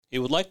We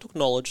would like to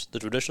acknowledge the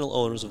traditional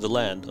owners of the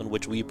land on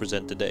which we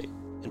present today,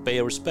 and pay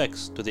our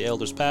respects to the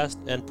elders past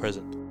and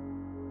present.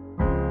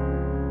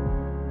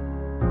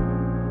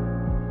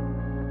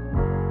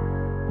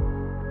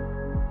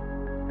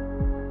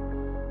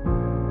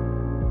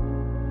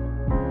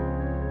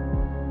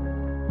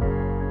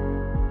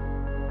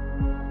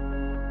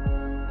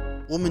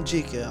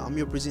 Womanjika, I'm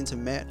your presenter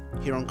Matt,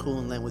 here on Cool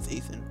and Land with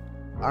Ethan,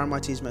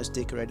 RMIT's most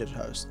decorated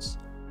hosts.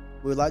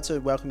 We would like to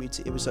welcome you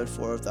to episode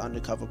 4 of the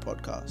Undercover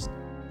podcast.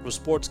 From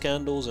sports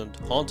scandals and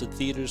haunted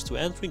theaters to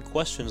answering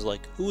questions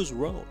like who is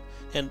Rone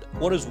and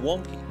what is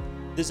Wonki,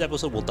 this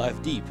episode will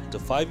dive deep into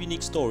 5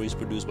 unique stories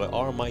produced by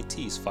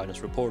RMIT's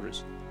finest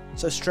reporters.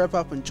 So strap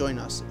up and join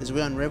us as we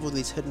unravel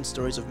these hidden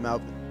stories of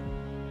Melbourne.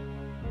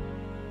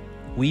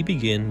 We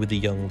begin with the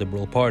Young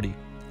Liberal Party.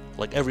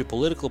 Like every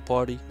political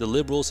party, the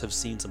Liberals have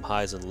seen some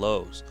highs and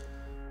lows.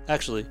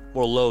 Actually,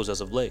 more lows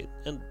as of late,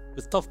 and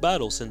with tough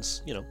battles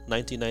since,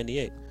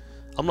 1998.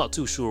 I'm not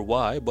too sure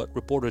why, but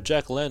reporter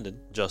Jack Langdon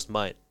just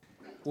might.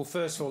 Well,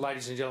 first of all,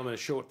 ladies and gentlemen, a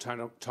short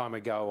time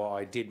ago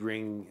I did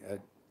ring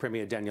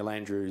Premier Daniel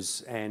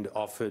Andrews and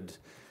offered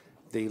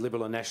the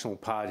Liberal and National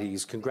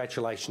parties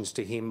congratulations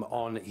to him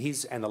on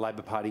his and the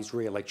Labor Party's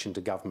re-election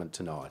to government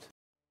tonight.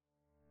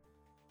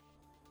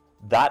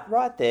 That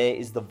right there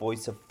is the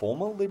voice of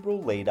former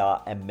Liberal leader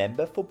and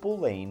member for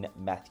Bulleen,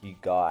 Matthew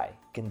Guy,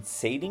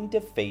 conceding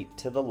defeat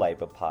to the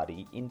Labor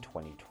Party in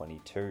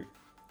 2022.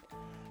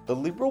 The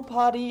Liberal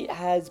Party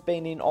has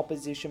been in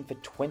opposition for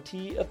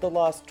 20 of the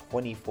last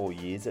 24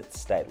 years at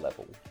state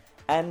level,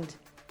 and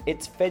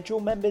its federal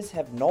members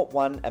have not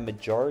won a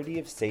majority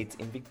of seats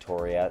in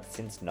Victoria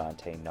since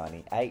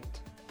 1998.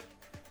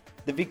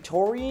 The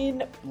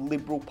Victorian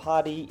Liberal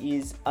Party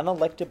is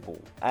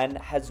unelectable and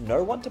has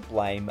no one to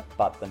blame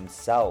but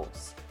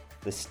themselves,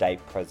 the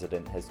state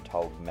president has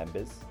told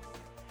members.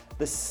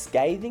 The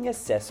scathing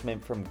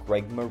assessment from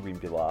Greg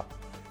Marimbula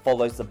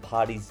follows the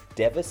party's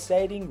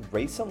devastating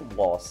recent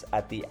loss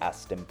at the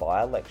Aston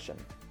by-election.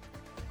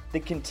 The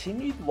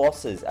continued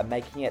losses are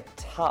making it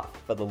tough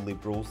for the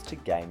Liberals to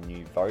gain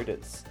new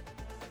voters.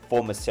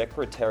 Former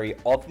Secretary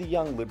of the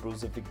Young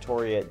Liberals of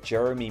Victoria,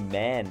 Jeremy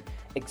Mann,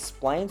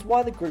 explains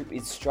why the group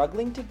is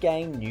struggling to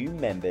gain new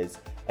members,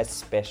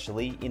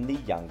 especially in the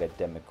younger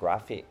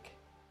demographic.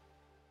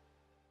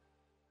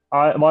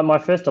 My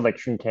first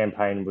election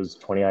campaign was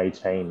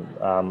 2018,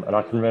 and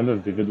I can remember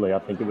vividly, I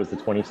think it was the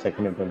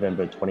 22nd of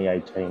November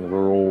 2018, we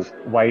were all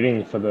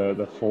waiting for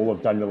the fall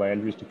of Daniel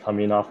Andrews to come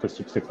in after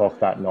 6 o'clock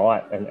that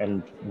night,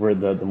 and we're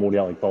at the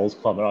Mordialloc Bowls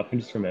Club, and I can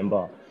just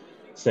remember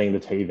seeing the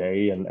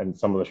TV and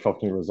some of the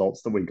shocking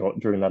results that we got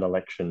during that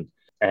election,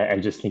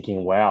 and just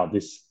thinking, wow,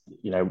 this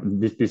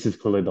is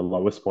clearly the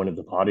lowest point of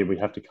the party. We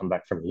have to come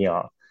back from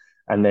here.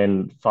 And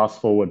then fast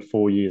forward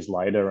 4 years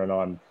later, and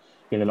I'm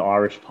in an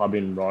Irish pub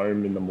in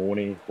Rome in the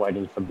morning,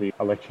 waiting for the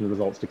election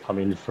results to come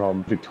in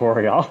from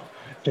Victoria,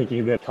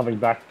 thinking that coming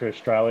back to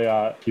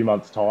Australia a few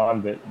months'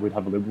 time, that we'd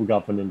have a Liberal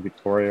government in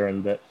Victoria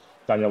and that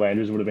Daniel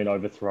Andrews would have been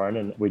overthrown,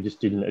 and we just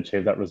didn't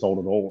achieve that result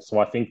at all. So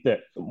I think that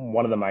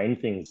one of the main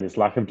things is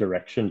lack of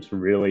direction to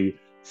really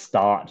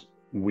start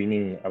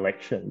winning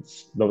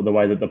elections. The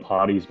way that the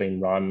party's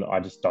been run, I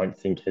just don't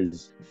think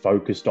has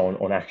focused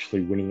on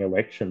actually winning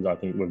elections. I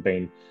think we've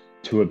been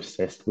too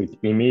obsessed with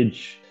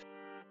image.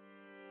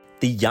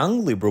 The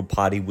Young Liberal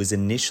Party was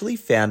initially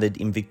founded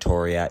in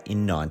Victoria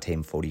in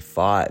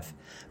 1945,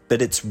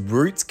 but its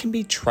roots can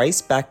be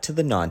traced back to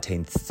the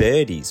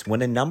 1930s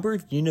when a number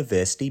of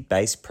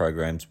university-based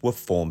programs were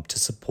formed to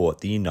support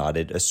the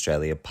United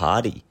Australia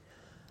Party.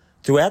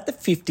 Throughout the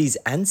 50s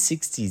and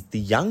 60s, the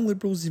Young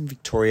Liberals in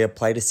Victoria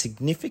played a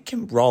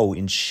significant role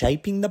in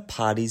shaping the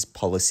party's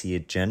policy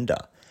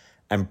agenda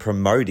and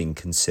promoting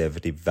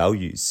conservative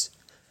values.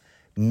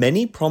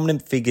 Many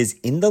prominent figures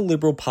in the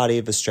Liberal Party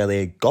of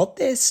Australia got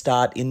their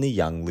start in the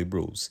Young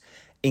Liberals,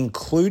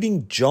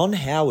 including John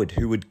Howard,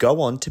 who would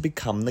go on to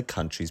become the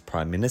country's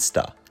Prime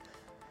Minister.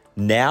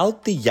 Now,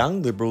 the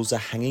Young Liberals are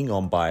hanging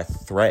on by a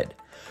thread.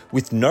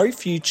 With no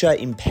future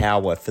in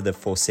power for the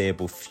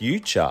foreseeable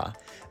future,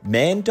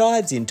 Mann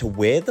dives into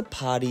where the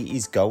party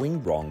is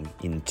going wrong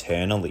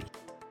internally.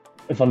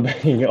 If I'm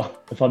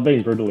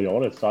being brutally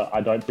honest,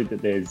 I don't think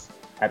that there's,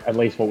 at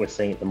least what we're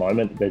seeing at the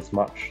moment, there's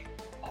much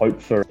hope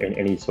for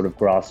any sort of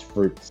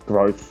grassroots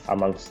growth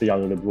amongst the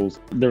Young Liberals.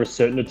 There are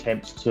certain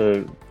attempts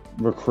to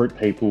recruit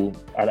people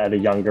at a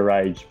younger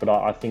age, but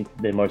I think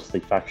they're mostly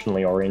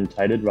factionally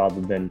orientated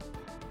rather than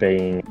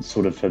being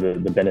sort of for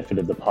the benefit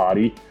of the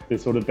party.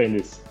 There's sort of been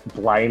this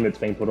blame that's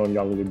been put on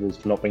Young Liberals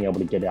for not being able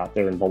to get out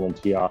there and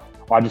volunteer.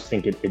 I just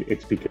think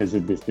it's because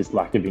of this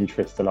lack of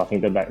interest, and I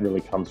think that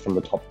really comes from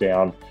the top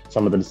down.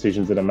 Some of the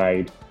decisions that are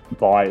made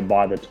by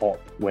the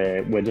top,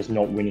 where we're just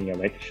not winning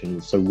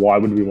elections. So why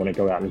would we want to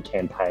go out and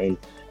campaign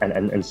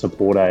and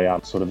support a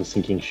sort of a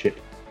sinking ship?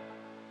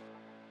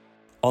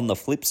 On the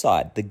flip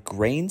side, the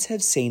Greens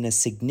have seen a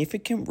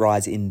significant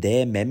rise in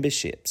their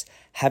memberships,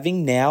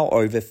 having now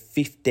over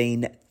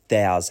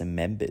 15,000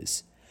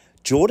 members.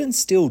 Jordan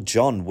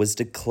Steele-John was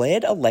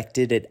declared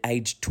elected at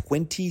age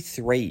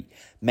 23,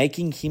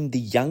 making him the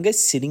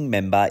youngest sitting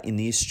member in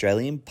the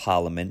Australian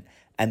Parliament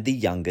and the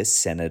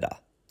youngest senator.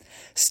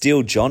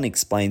 Steele-John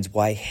explains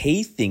why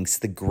he thinks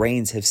the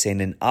Greens have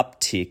seen an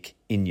uptick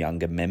in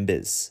younger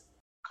members.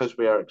 Because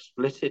we are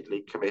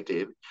explicitly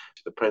committed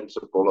to the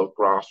principle of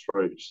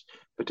grassroots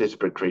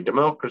participatory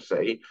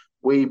democracy,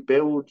 we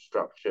build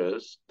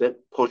structures that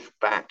push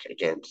back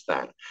against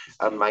that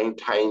and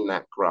maintain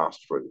that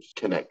grassroots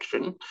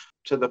connection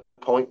to the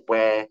point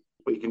where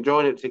we can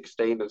join at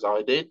 16 as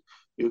I did.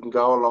 You can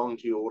go along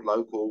to your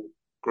local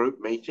group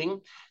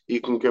meeting.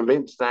 You can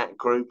convince that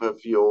group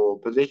of your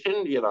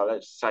position.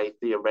 Let's say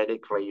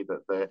theoretically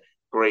that the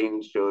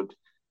Greens should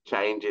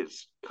change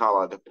its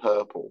colour to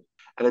purple.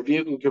 And if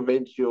you can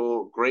convince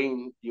your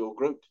group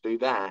to do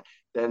that,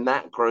 then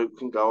that group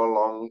can go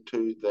along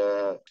to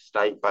the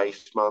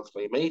state-based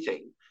monthly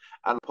meeting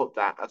and put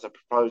that as a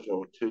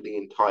proposal to the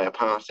entire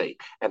party.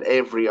 And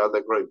every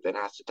other group then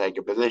has to take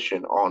a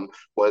position on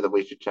whether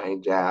we should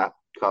change our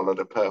colour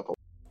to purple.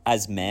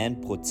 As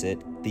Mann puts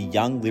it, the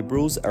young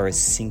Liberals are a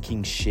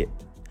sinking ship.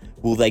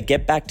 Will they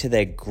get back to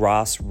their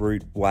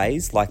grassroots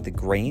ways like the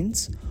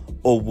Greens?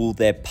 Or will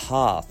their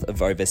path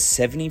of over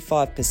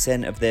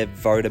 75% of their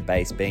voter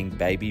base being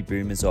baby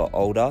boomers or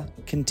older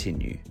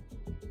continue?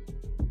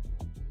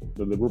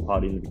 The Liberal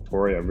Party in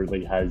Victoria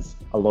really has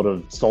a lot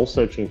of soul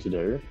searching to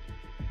do.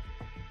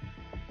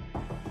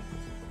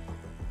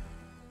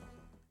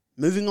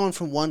 Moving on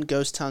from one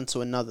ghost town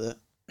to another,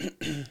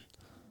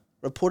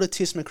 reporter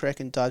Tess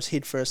McCracken dives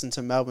headfirst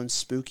into Melbourne's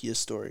spookiest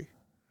story.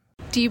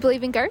 Do you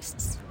believe in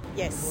ghosts?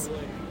 Yes.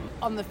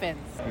 On the fence.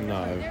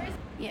 No.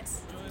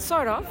 Yes.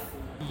 Sort of.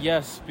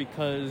 Yes,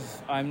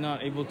 because I'm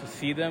not able to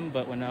see them,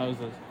 but when I was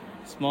a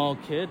small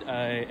kid,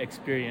 I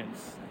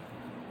experienced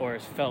or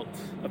felt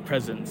a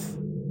presence.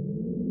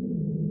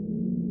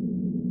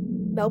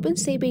 Melbourne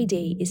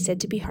CBD is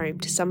said to be home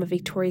to some of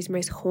Victoria's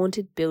most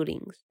haunted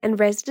buildings, and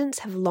residents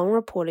have long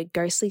reported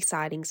ghostly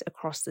sightings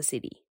across the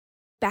city.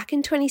 Back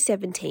in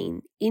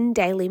 2017, In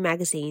Daily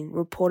magazine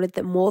reported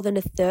that more than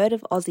a third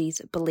of Aussies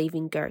believe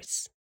in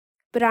ghosts.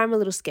 But I'm a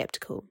little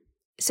sceptical.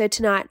 So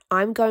tonight,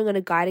 I'm going on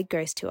a guided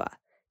ghost tour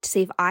to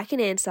see if I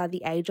can answer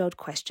the age-old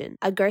question,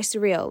 are ghosts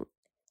real,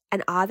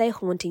 and are they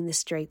haunting the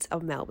streets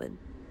of Melbourne?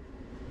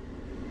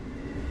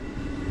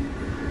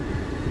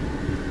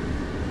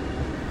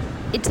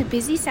 It's a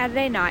busy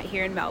Saturday night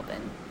here in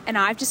Melbourne, and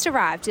I've just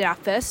arrived at our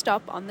first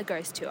stop on the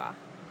ghost tour.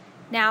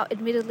 Now,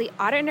 admittedly,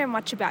 I don't know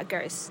much about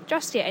ghosts,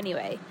 just yet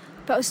anyway,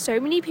 but with so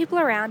many people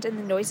around and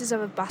the noises of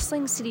a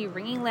bustling city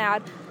ringing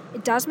loud,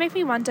 it does make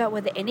me wonder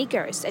whether any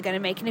ghosts are going to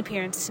make an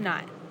appearance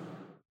tonight.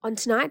 On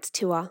tonight's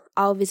tour,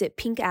 I'll visit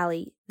Pink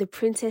Alley, the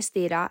Princess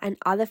Theatre and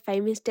other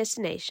famous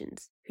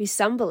destinations who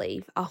some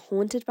believe are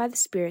haunted by the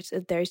spirits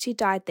of those who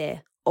died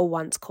there or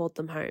once called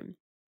them home.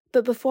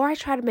 But before I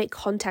try to make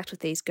contact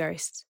with these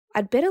ghosts,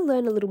 I'd better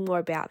learn a little more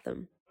about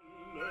them.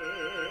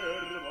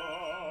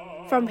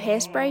 From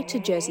Hairspray to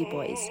Jersey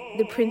Boys,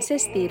 the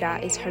Princess Theatre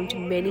is home to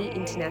many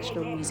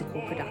international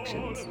musical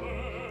productions.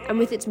 And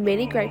with its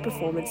many great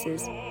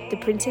performances, the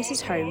Princess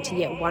is home to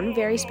yet one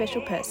very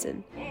special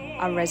person,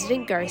 a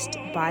resident ghost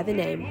by the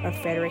name of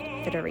Frederick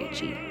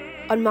Federici.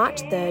 On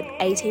March 3rd,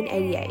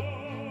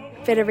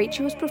 1888,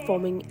 Federici was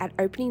performing at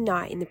opening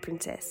night in The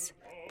Princess,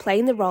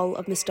 playing the role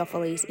of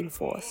Mephistopheles in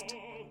Faust.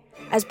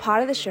 As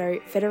part of the show,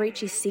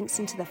 Federici sinks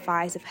into the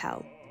fires of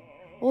hell,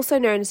 also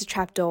known as a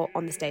trapdoor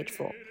on the stage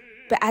floor.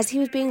 But as he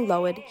was being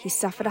lowered, he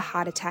suffered a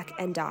heart attack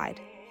and died.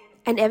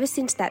 And ever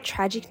since that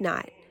tragic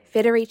night,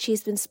 Federici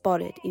has been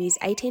spotted in his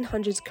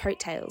 1800s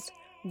coattails,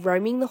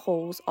 roaming the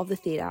halls of the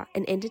theatre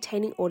and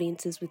entertaining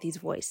audiences with his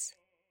voice.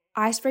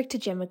 I spoke to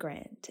Gemma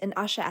Grant, an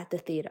usher at the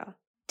theatre,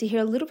 to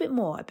hear a little bit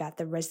more about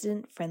the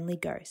resident-friendly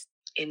ghost.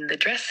 In the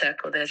dress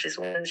circle, there's this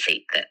one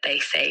seat that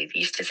they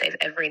used to save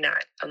every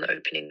night on the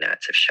opening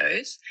nights of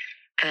shows.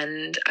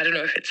 And I don't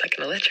know if it's like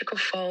an electrical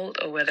fault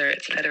or whether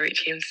it's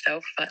Federici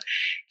himself, but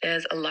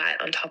there's a light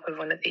on top of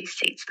one of these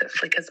seats that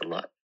flickers a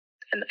lot.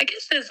 And I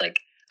guess there's like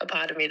a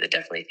part of me that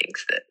definitely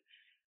thinks that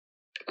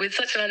with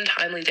such an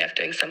untimely death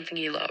doing something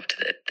you loved,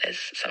 that there's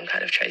some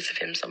kind of trace of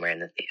him somewhere in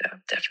the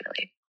theatre,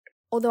 definitely.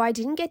 Although I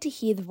didn't get to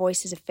hear the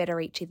voices of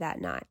Federici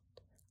that night,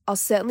 I'll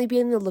certainly be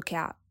on the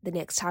lookout the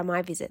next time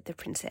I visit the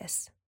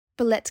Princess.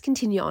 But let's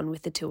continue on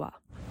with the tour.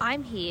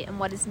 I'm here in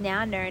what is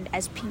now known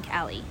as Pink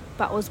Alley,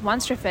 but was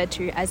once referred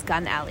to as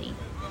Gun Alley.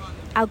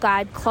 Our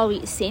guide,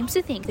 Cloey, seems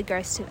to think the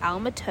ghost of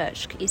Alma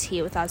Turchk is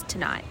here with us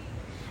tonight.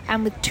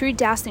 And with 2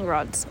 dowsing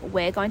rods,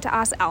 we're going to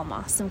ask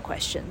Alma some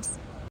questions.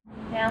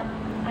 Now,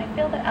 I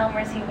feel that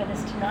Alma is here with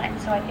us tonight,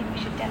 so I think we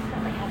should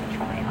definitely have a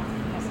try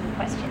asking her some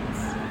questions.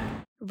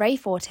 Ray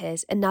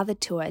Fortes, another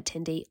tour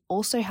attendee,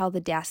 also held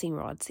the dowsing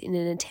rods in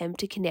an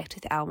attempt to connect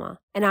with Alma,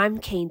 and I'm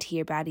keen to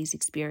hear about his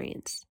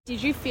experience.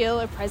 Did you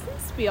feel a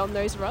presence beyond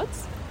those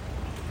rods?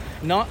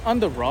 Not on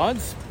the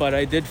rods, but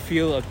I did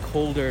feel a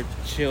colder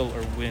chill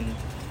or wind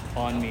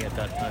on me at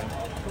that time.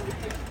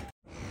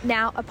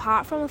 Now,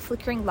 apart from a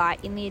flickering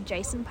light in the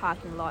adjacent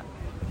parking lot,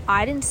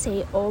 I didn't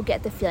see or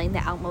get the feeling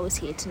that Alma was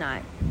here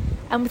tonight.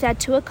 And with our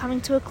tour coming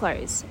to a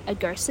close, a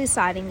ghostly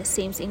sighting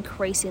seems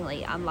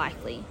increasingly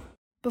unlikely.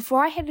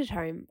 Before I headed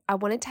home, I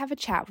wanted to have a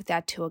chat with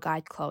our tour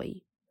guide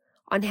Cloey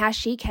on how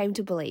she came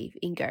to believe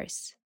in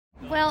ghosts.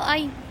 Well,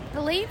 I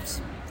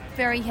believed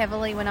very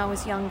heavily when I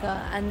was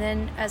younger, and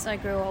then as I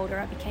grew older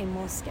I became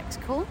more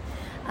sceptical.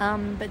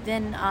 But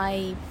then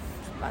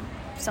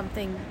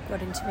something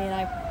got into me, and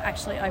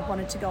I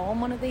wanted to go on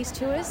one of these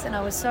tours, and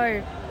I was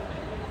so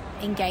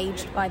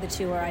engaged by the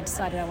tour I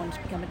decided I wanted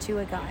to become a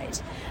tour guide.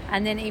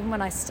 And then even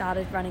when I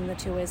started running the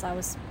tours I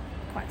was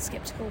quite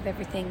sceptical of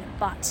everything,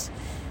 but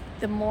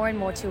the more and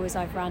more tours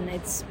I've run,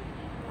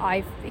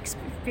 I've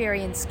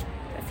experienced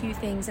a few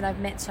things, and I've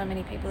met so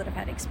many people that have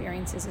had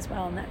experiences as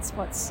well, and that's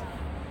what's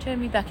turned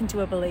me back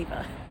into a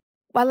believer.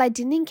 While I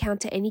didn't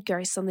encounter any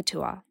ghosts on the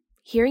tour,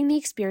 hearing the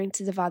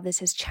experiences of others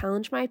has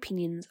challenged my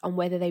opinions on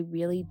whether they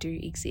really do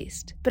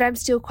exist. But I'm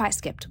still quite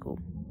sceptical,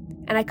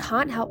 and I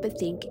can't help but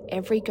think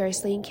every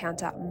ghostly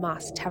encounter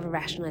must have a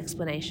rational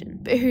explanation.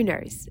 But who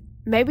knows?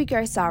 Maybe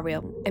ghosts are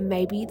real, and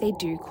maybe they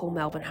do call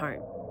Melbourne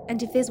home.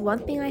 And if there's one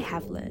thing I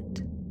have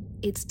learned,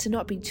 it's to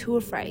not be too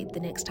afraid the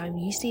next time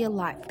you see a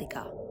light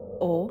flicker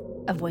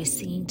or a voice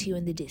singing to you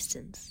in the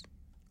distance.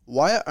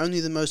 Why are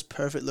only the most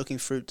perfect looking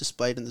fruit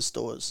displayed in the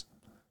stores?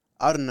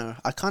 I don't know,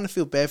 I kind of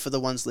feel bad for the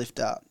ones left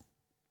out.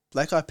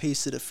 Black Eyed Peas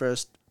said at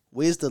first,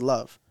 where's the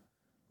love?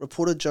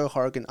 Reporter Joe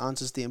Horrigan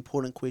answers the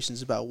important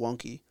questions about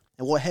Wonki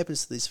and what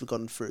happens to these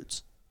forgotten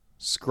fruits.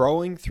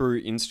 Scrolling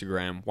through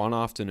Instagram one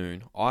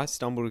afternoon, I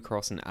stumbled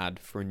across an ad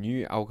for a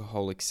new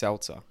alcoholic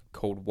seltzer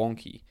called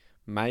Wonki,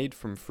 made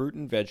from fruit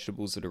and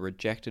vegetables that are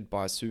rejected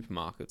by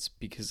supermarkets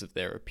because of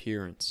their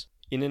appearance.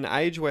 In an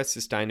age where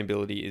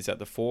sustainability is at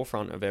the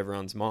forefront of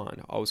everyone's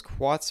mind, I was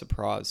quite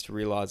surprised to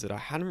realise that I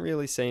hadn't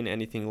really seen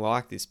anything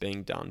like this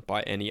being done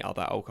by any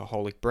other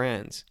alcoholic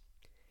brands.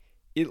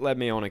 It led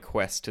me on a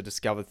quest to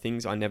discover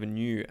things I never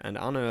knew and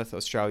unearth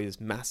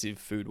Australia's massive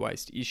food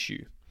waste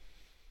issue.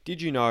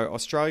 Did you know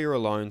Australia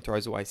alone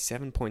throws away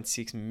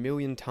 7.6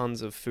 million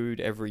tonnes of food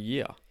every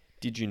year?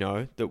 Did you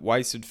know that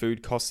wasted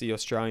food costs the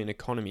Australian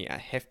economy a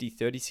hefty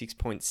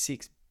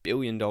 $36.6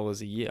 billion a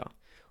year?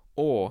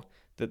 Or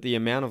that the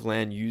amount of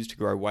land used to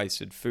grow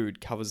wasted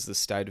food covers the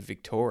state of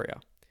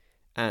Victoria?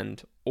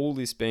 And all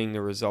this being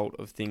the result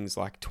of things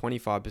like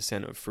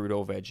 25% of fruit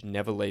or veg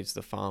never leaves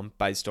the farm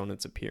based on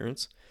its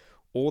appearance,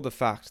 or the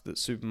fact that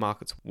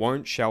supermarkets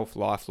won't shelf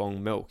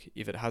lifelong milk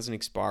if it has an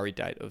expiry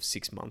date of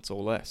 6 months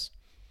or less.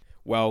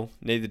 Well,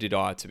 neither did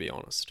I, to be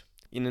honest.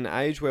 In an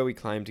age where we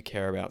claim to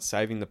care about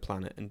saving the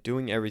planet and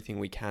doing everything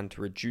we can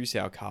to reduce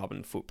our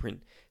carbon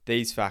footprint,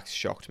 these facts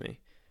shocked me.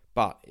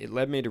 But it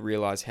led me to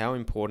realise how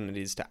important it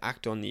is to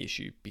act on the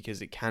issue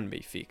because it can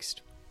be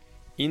fixed.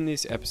 In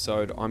this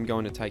episode, I'm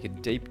going to take a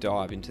deep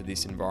dive into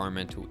this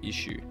environmental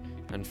issue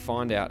and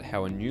find out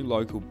how a new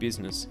local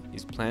business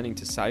is planning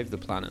to save the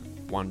planet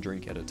one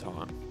drink at a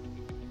time.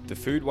 The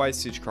food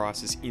wastage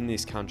crisis in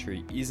this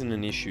country isn't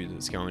an issue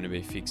that's going to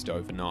be fixed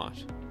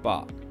overnight,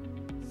 but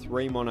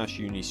 3 Monash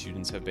uni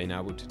students have been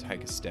able to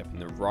take a step in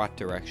the right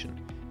direction,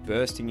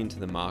 bursting into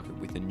the market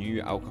with a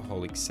new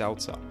alcoholic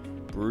seltzer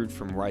brewed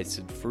from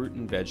wasted fruit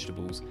and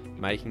vegetables,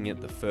 making it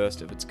the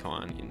first of its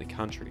kind in the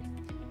country.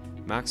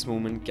 Max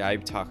Mullman,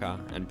 Gabe Tucker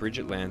and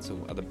Bridget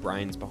Lancel are the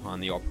brains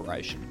behind the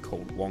operation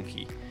called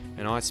Wonki,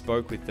 and I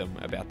spoke with them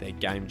about their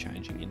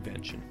game-changing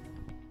invention.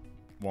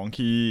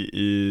 Wonki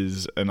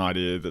is an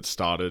idea that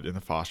started in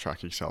the Fast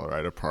Track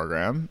Accelerator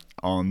program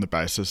on the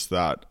basis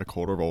that a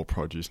quarter of all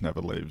produce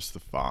never leaves the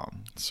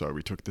farm. So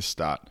we took this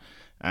stat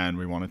and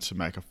we wanted to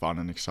make a fun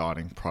and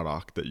exciting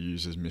product that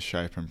uses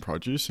misshapen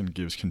produce and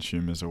gives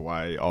consumers a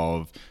way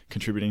of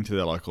contributing to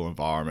their local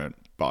environment,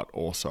 but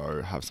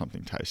also have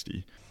something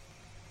tasty.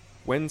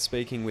 When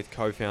speaking with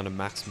co-founder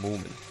Max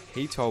Mullman,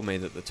 he told me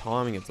that the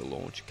timing of the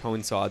launch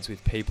coincides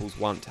with people's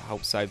want to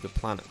help save the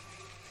planet.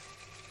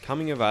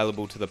 Coming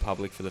available to the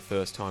public for the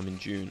first time in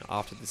June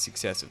after the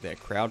success of their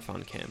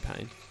crowdfund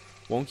campaign,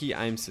 Wonki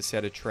aims to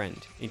set a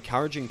trend,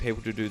 encouraging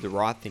people to do the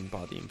right thing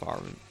by the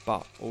environment,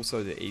 but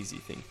also the easy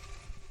thing.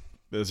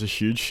 There's a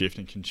huge shift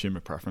in consumer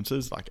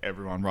preferences. Like,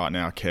 everyone right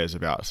now cares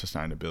about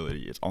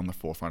sustainability. It's on the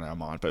forefront of our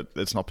mind, but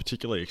it's not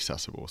particularly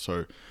accessible.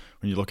 So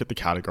when you look at the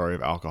category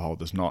of alcohol,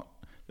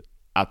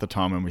 at the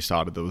time when we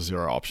started, there was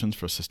 0 options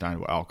for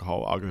sustainable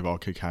alcohol. Ugly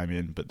Vodka came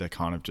in, but they're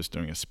kind of just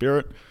doing a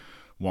spirit.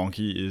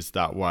 Wonki is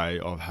that way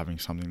of having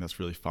something that's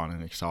really fun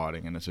and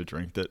exciting, and it's a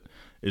drink that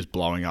is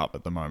blowing up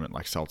at the moment.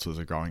 Like, seltzers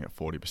are growing at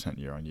 40%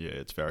 year on year.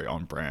 It's very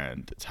on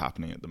brand. It's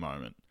happening at the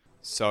moment.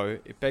 So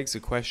it begs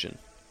the question,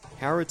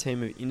 how are a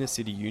team of inner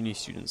city uni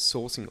students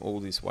sourcing all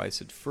this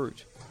wasted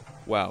fruit?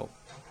 Well,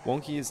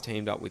 Wonki has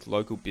teamed up with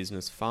local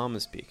business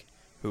Farmers Pick,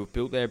 who have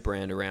built their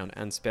brand around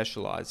and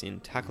specialise in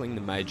tackling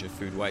the major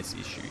food waste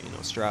issue in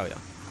Australia.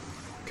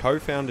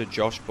 Co-founder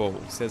Josh Ball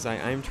says they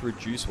aim to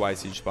reduce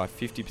wastage by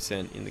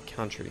 50% in the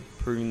country,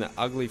 proving that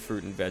ugly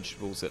fruit and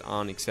vegetables that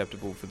aren't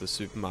acceptable for the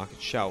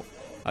supermarket shelf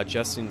are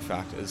just in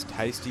fact as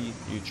tasty,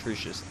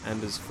 nutritious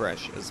and as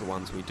fresh as the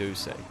ones we do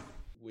see.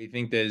 We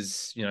think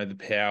there's, the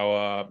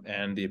power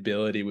and the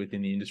ability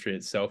within the industry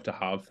itself to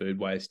halve food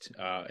waste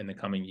in the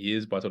coming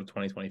years by sort of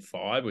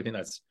 2025. We think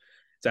it's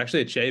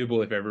actually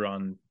achievable if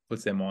everyone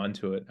puts their mind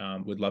to it.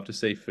 We'd love to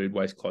see food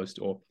waste close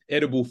to, or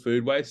edible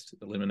food waste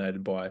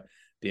eliminated by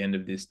the end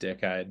of this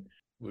decade.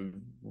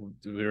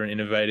 We're an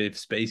innovative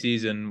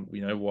species, and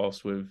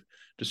whilst we've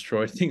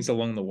destroyed things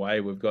along the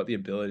way, we've got the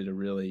ability to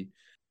really,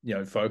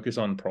 focus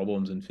on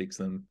problems and fix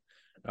them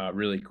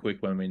really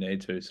quick when we need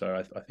to.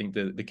 So I think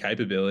the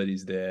capability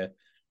is there,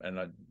 and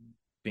I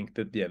think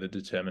that the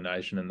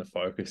determination and the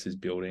focus is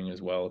building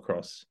as well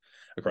across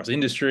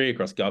industry,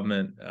 across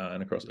government,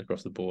 and across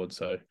the board.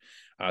 So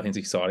I think it's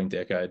an exciting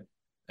decade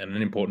and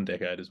an important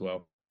decade as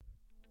well.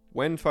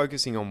 When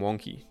focusing on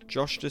Wonki,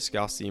 Josh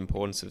discussed the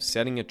importance of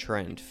setting a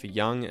trend for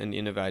young and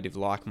innovative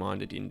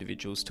like-minded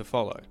individuals to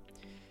follow.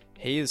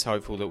 He is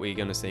hopeful that we're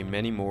going to see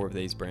many more of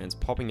these brands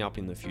popping up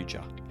in the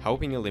future,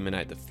 helping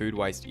eliminate the food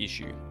waste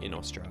issue in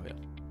Australia.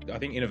 I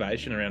think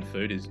innovation around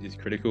food is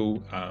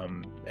critical,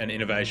 and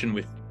innovation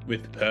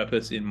with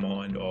purpose in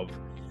mind of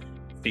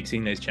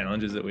fixing these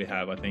challenges that we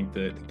have. I think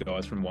that the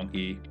guys from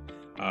Wonki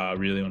are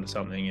really onto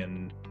something,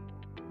 and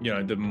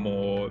the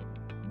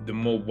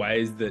more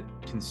ways that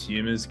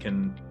consumers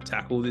can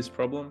tackle this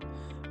problem,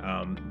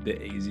 the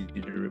easier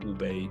it will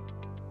be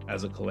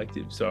as a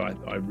collective. So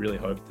I really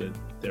hope that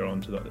they're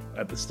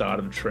at the start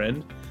of a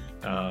trend,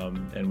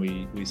 and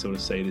we sort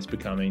of see this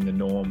becoming the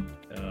norm,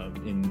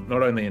 in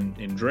not only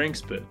in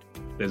drinks, but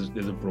there's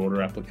a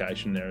broader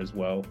application there as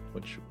well,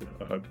 which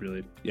I hope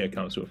really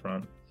comes to a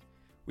front.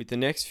 With the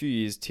next few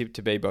years tipped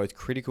to be both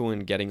critical in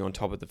getting on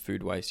top of the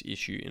food waste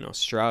issue in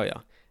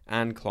Australia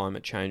and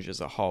climate change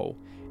as a whole,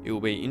 it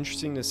will be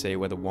interesting to see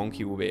whether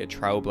Wonki will be a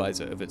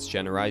trailblazer of its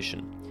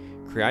generation,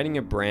 creating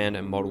a brand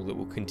and model that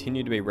will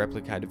continue to be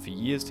replicated for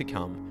years to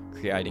come,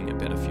 creating a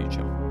better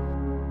future.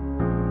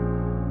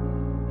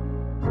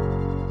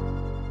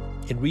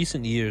 In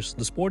recent years,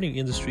 the sporting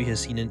industry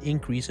has seen an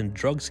increase in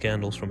drug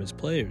scandals from its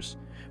players.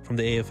 From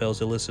the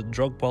AFL's illicit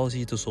drug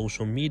policy to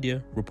social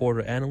media,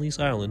 reporter Annelise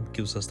Ireland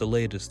gives us the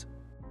latest.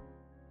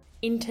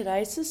 In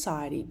today's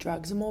society,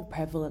 drugs are more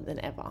prevalent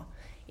than ever.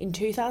 In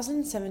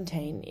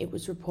 2017, it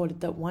was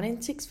reported that 1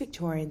 in 6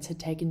 Victorians had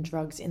taken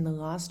drugs in the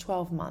last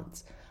 12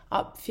 months,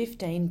 up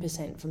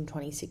 15% from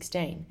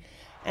 2016.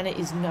 And it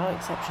is no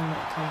exception when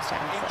it comes to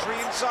athletes.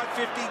 Entry inside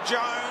 50,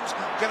 Jones,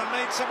 going to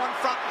need someone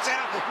front and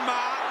centre.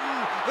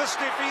 Martin, the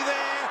stiffy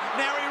there,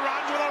 now he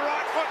runs with a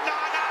right foot,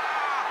 Nana,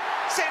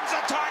 sends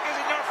the Tigers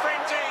into a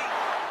frenzy.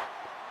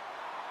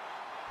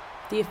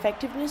 The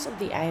effectiveness of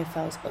the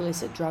AFL's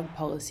illicit drug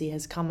policy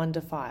has come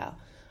under fire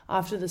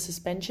after the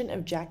suspension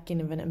of Jack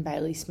Ginnivan and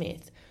Bailey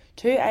Smith,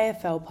 2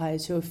 AFL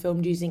players who were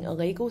filmed using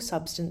illegal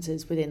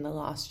substances within the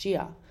last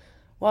year.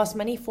 Whilst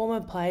many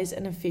former players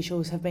and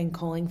officials have been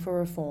calling for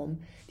reform,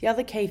 the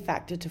other key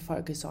factor to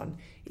focus on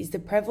is the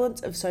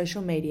prevalence of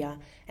social media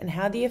and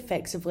how the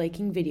effects of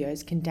leaking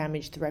videos can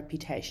damage the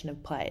reputation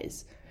of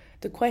players.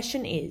 The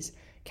question is,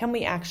 can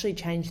we actually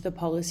change the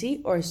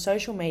policy, or is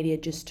social media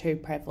just too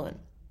prevalent?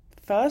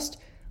 First,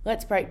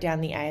 let's break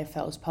down the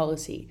AFL's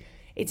policy.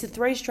 It's a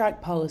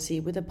 3-strike policy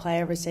with a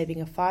player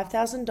receiving a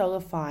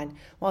 $5,000 fine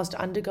whilst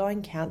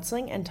undergoing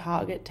counselling and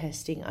target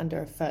testing under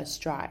a first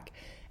strike.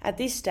 At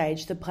this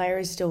stage, the player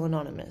is still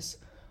anonymous.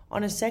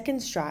 On a second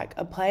strike,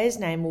 a player's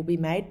name will be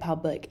made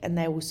public and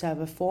they will serve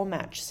a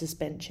 4-match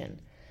suspension.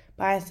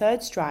 By a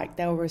third strike,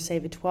 they will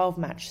receive a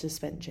 12-match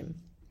suspension.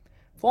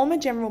 Former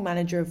General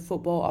Manager of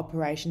Football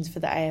Operations for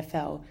the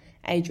AFL,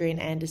 Adrian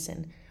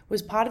Anderson,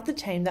 was part of the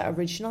team that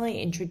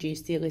originally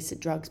introduced the illicit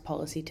drugs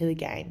policy to the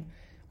game.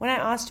 When I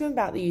asked him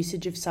about the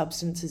usage of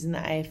substances in the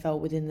AFL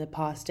within the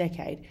past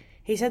decade,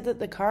 he said that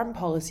the current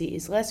policy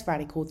is less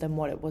radical than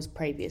what it was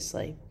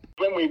previously.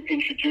 When we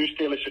introduced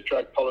the illicit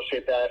drug policy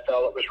at the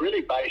AFL, it was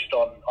really based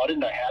on, I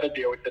didn't know how to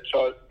deal with it,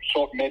 so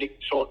sought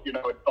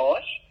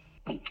advice.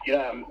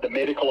 The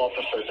medical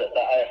officers at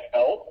the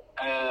AFL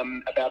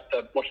about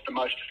what's the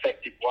most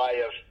effective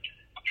way of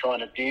trying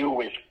to deal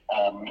with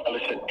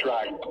illicit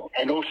drug.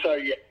 And also,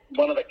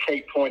 one of the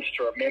key points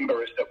to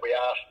remember is that we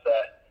asked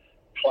the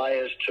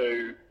players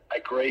to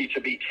agree to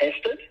be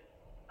tested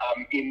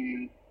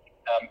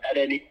at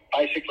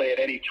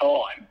any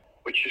time,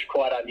 which is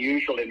quite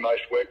unusual in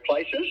most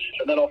workplaces,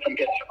 and that often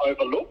gets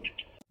overlooked.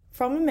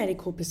 From a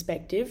medical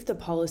perspective, the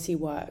policy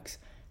works.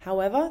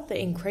 However, the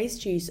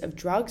increased use of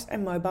drugs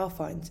and mobile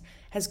phones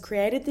has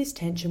created this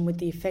tension with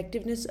the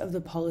effectiveness of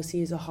the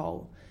policy as a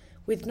whole.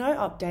 With no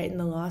update in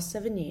the last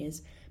 7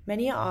 years,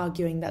 many are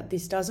arguing that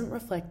this doesn't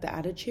reflect the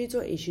attitudes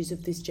or issues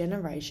of this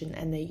generation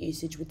and their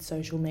usage with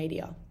social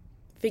media.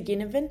 For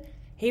Ginnivan,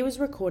 he was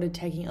recorded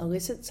taking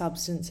illicit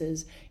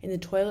substances in the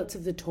toilets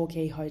of the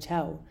Torquay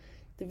Hotel.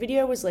 The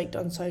video was leaked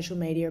on social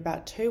media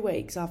about 2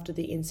 weeks after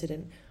the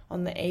incident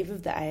on the eve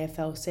of the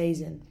AFL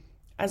season.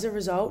 As a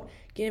result,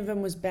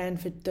 Ginnivan was banned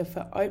for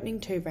the opening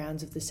 2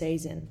 rounds of the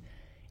season.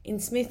 In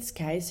Smith's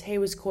case, he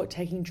was caught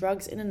taking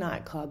drugs in a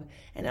nightclub,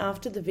 and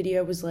after the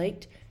video was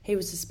leaked, he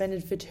was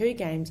suspended for 2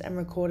 games and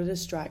recorded a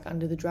strike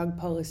under the drug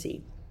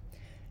policy.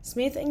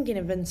 Smith and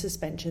Ginnivan's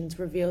suspensions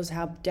reveals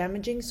how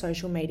damaging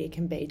social media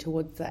can be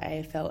towards the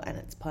AFL and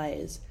its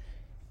players.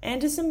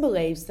 Anderson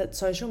believes that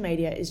social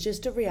media is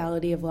just a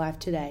reality of life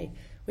today,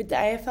 with the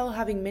AFL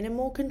having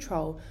minimal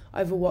control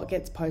over what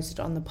gets posted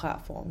on the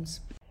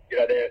platforms.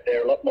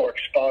 They're a lot more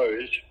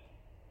exposed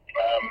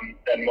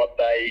than what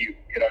they,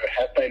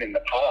 have been in the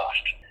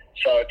past.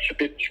 So it's a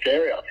bit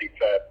scary, I think,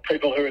 for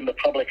people who are in the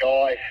public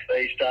eye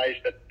these days,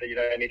 that,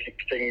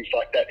 things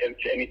like that,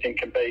 anything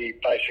can be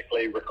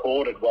basically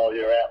recorded while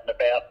you're out and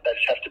about. They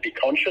just have to be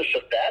conscious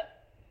of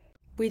that.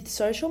 With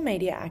social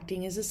media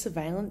acting as a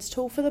surveillance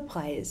tool for the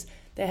players,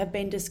 there have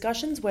been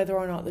discussions whether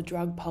or not the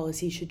drug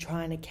policy should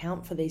try and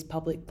account for these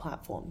public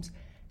platforms.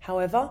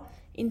 However,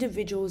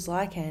 individuals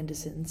like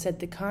Anderson said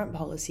the current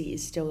policy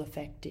is still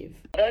effective.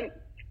 I don't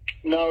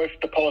know if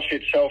the policy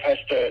itself has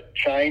to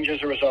change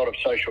as a result of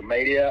social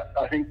media.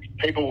 I think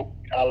people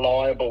are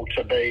liable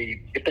to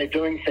be, if they're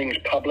doing things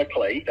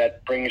publicly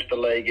that brings the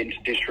league into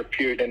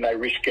disrepute, and they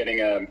risk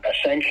getting a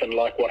sanction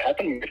like what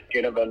happened with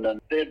Ginnivan.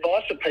 And the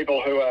advice of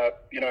people who are,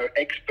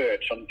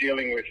 experts on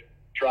dealing with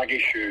drug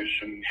issues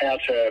and how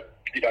to,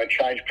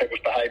 change people's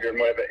behaviour, and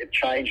whether it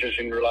changes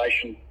in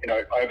relation,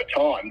 over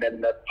time,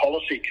 then the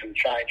policy can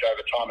change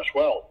over time as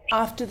well.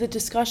 After the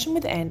discussion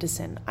with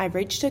Anderson, I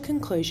reached a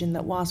conclusion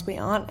that whilst we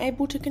aren't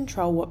able to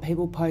control what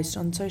people post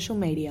on social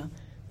media,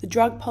 the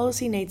drug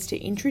policy needs to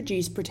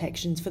introduce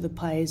protections for the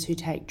players who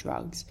take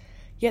drugs.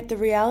 Yet the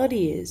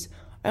reality is,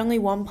 only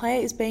one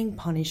player is being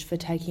punished for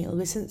taking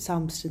illicit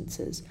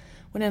substances,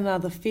 when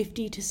another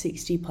 50 to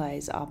 60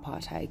 players are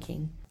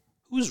partaking.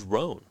 Who's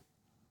Rone?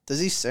 Does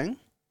he sing?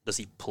 Does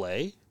he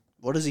play?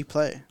 What does he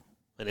play?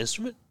 An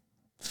instrument?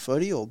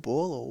 Footy or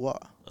ball or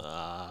what?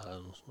 I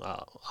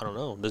don't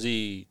know. Does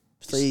he...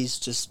 Please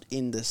just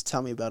end this.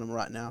 Tell me about him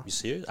right now. You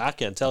serious? I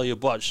can't tell you,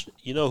 but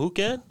you know who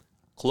can?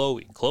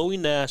 Cloey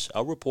Nash,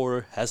 our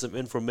reporter, has some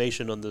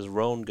information on this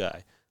Rone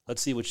guy.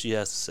 Let's see what she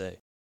has to say.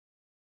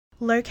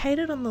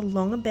 Located on the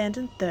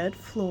long-abandoned third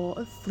floor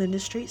of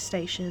Flinders Street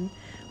Station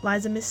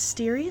lies a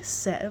mysterious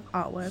set of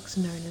artworks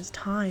known as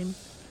Time.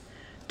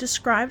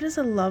 Described as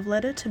a love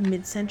letter to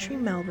mid-century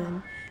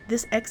Melbourne,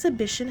 this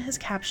exhibition has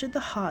captured the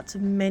hearts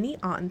of many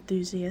art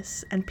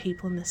enthusiasts and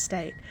people in the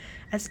state,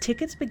 as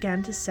tickets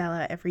began to sell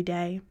out every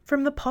day.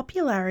 From the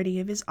popularity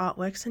of his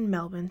artworks in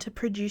Melbourne to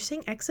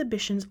producing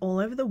exhibitions all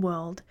over the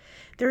world,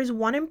 there is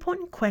one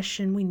important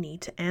question we need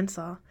to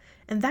answer,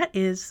 and that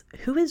is,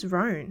 who is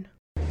Rone?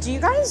 Do you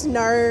guys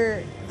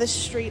know the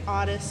street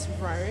artist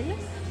Rone?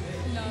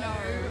 No.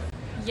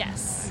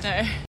 Yes.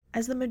 No.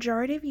 As the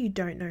majority of you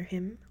don't know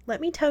him, let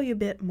me tell you a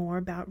bit more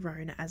about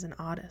Rone as an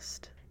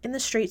artist. In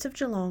the streets of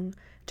Geelong,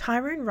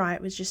 Tyrone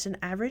Wright was just an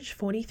average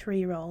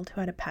 43-year-old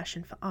who had a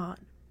passion for art,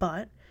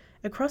 but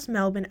across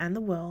Melbourne and the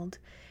world,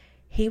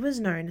 he was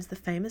known as the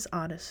famous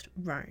artist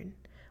Rone.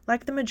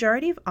 Like the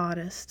majority of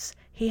artists,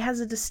 he has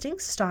a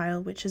distinct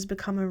style which has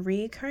become a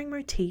recurring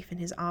motif in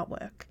his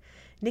artwork.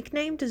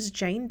 Nicknamed as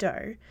Jane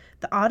Doe,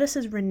 the artist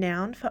is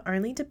renowned for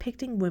only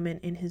depicting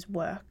women in his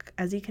work,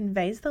 as he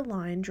conveys the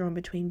line drawn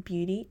between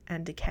beauty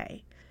and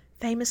decay.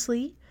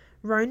 Famously,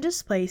 Rone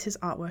displays his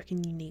artwork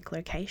in unique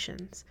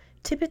locations,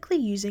 typically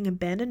using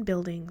abandoned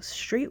buildings,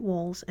 street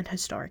walls, and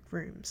historic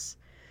rooms.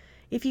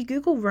 If you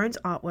Google Rone's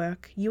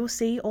artwork, you will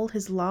see all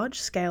his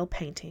large-scale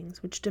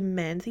paintings which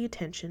demand the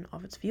attention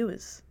of its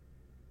viewers.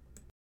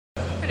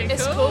 Pretty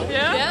It's cool. cool,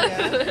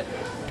 Yeah.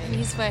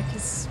 His work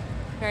is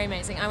very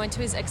amazing. I went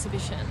to his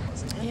exhibition.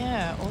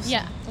 Yeah, awesome.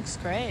 Yeah. Looks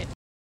great.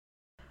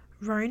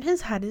 Rone has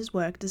had his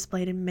work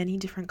displayed in many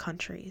different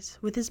countries,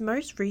 with his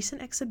most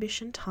recent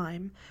exhibition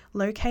Time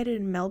located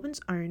in Melbourne's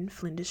own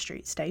Flinders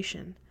Street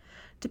Station.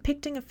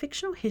 Depicting a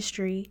fictional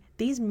history,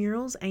 these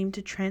murals aim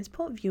to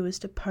transport viewers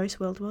to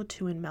post-World War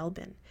II in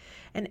Melbourne,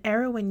 an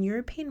era when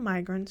European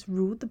migrants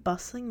ruled the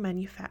bustling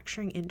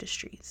manufacturing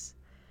industries.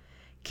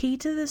 Key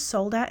to this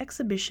sold-out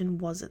exhibition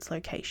was its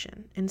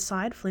location,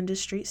 inside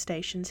Flinders Street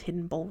Station's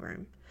hidden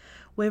ballroom,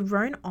 where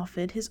Rone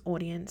offered his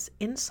audience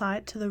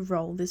insight to the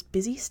role this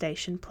busy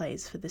station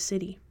plays for the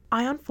city.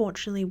 I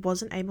unfortunately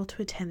wasn't able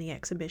to attend the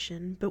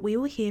exhibition, but we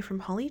will hear from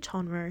Holly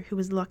Tonro, who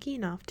was lucky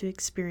enough to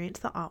experience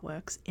the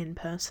artworks in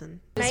person.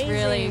 It was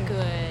really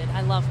good.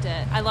 I loved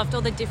it. I loved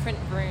all the different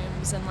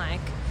rooms and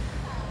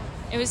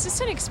it was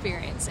just an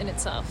experience in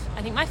itself.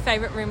 I think my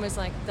favourite room was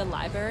the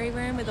library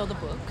room with all the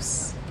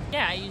books.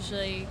 Yeah, I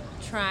usually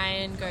try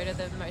and go to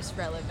the most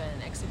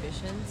relevant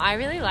exhibitions. I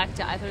really liked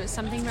it. I thought it was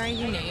something very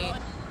unique.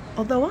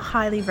 Although a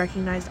highly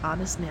recognised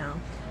artist now,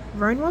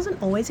 Rone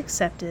wasn't always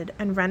accepted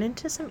and ran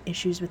into some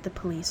issues with the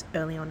police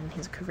early on in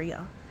his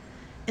career.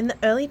 In the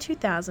early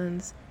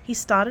 2000s, he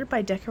started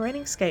by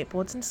decorating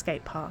skateboards and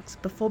skate parks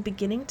before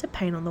beginning to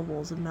paint on the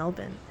walls of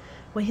Melbourne,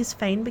 where his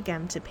fame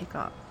began to pick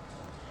up.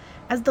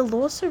 As the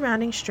laws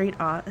surrounding street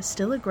art are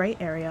still a grey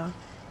area,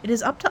 it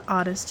is up to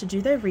artists to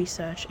do their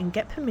research and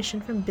get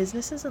permission from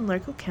businesses and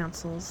local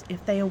councils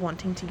if they are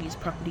wanting to use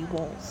property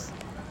walls.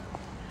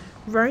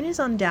 Rone is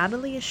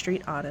undoubtedly a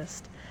street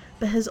artist,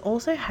 but has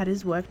also had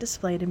his work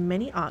displayed in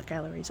many art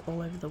galleries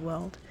all over the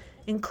world,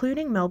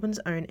 including Melbourne's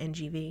own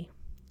NGV.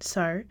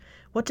 So,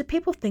 what do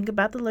people think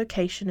about the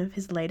location of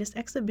his latest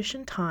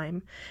exhibition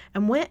Time,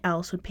 and where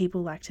else would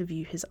people like to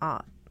view his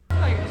art?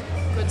 Like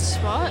a good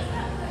spot,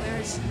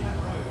 whereas,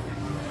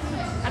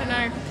 I don't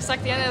know, because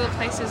like the other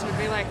places would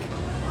be like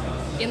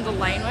in the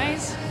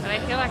laneways, but I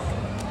feel like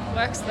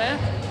works there.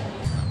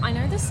 I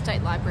know the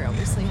State Library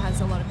obviously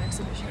has a lot of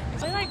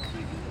exhibitions. I like,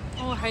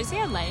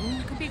 Hosier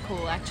Lane could be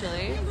cool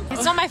actually.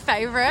 It's not my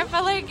favourite,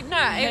 but like, no,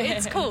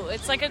 it's cool.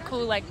 It's like a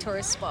cool like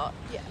tourist spot.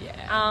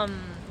 Yeah.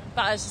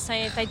 But I was just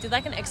saying, if they did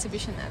like an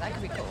exhibition there, that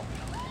could be cool.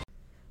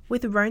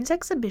 With Rone's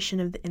exhibition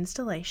of the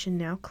installation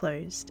now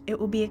closed, it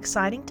will be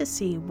exciting to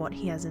see what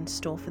he has in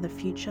store for the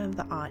future of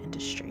the art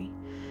industry.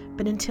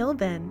 But until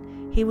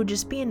then, he will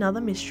just be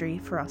another mystery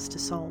for us to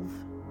solve.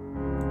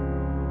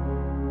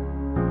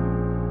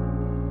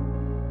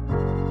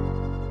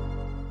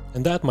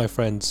 And that, my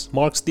friends,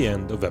 marks the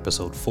end of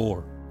episode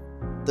 4.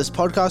 This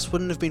podcast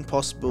wouldn't have been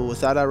possible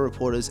without our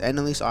reporters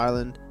Annelise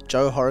Ireland,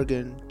 Joe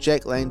Horrigan,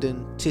 Jack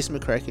Langdon, Tess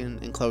McCracken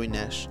and Cloey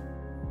Nash.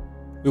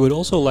 We would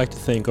also like to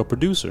thank our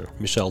producer,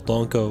 Mishelle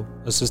Tongco,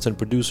 assistant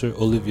producer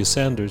Olivia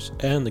Sanders,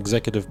 and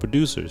executive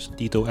producers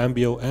Tito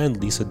Ambio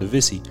and Lisa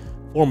DeVisi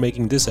for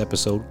making this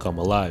episode come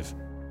alive.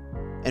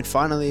 And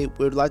finally,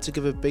 we would like to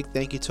give a big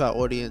thank you to our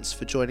audience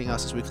for joining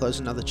us as we close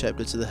another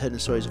chapter to the Hidden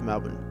Stories of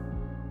Melbourne.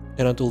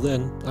 And until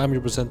then, I'm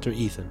your presenter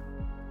Ethan.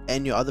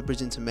 And your other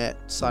presenter Matt,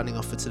 signing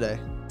off for today.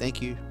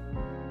 Thank you.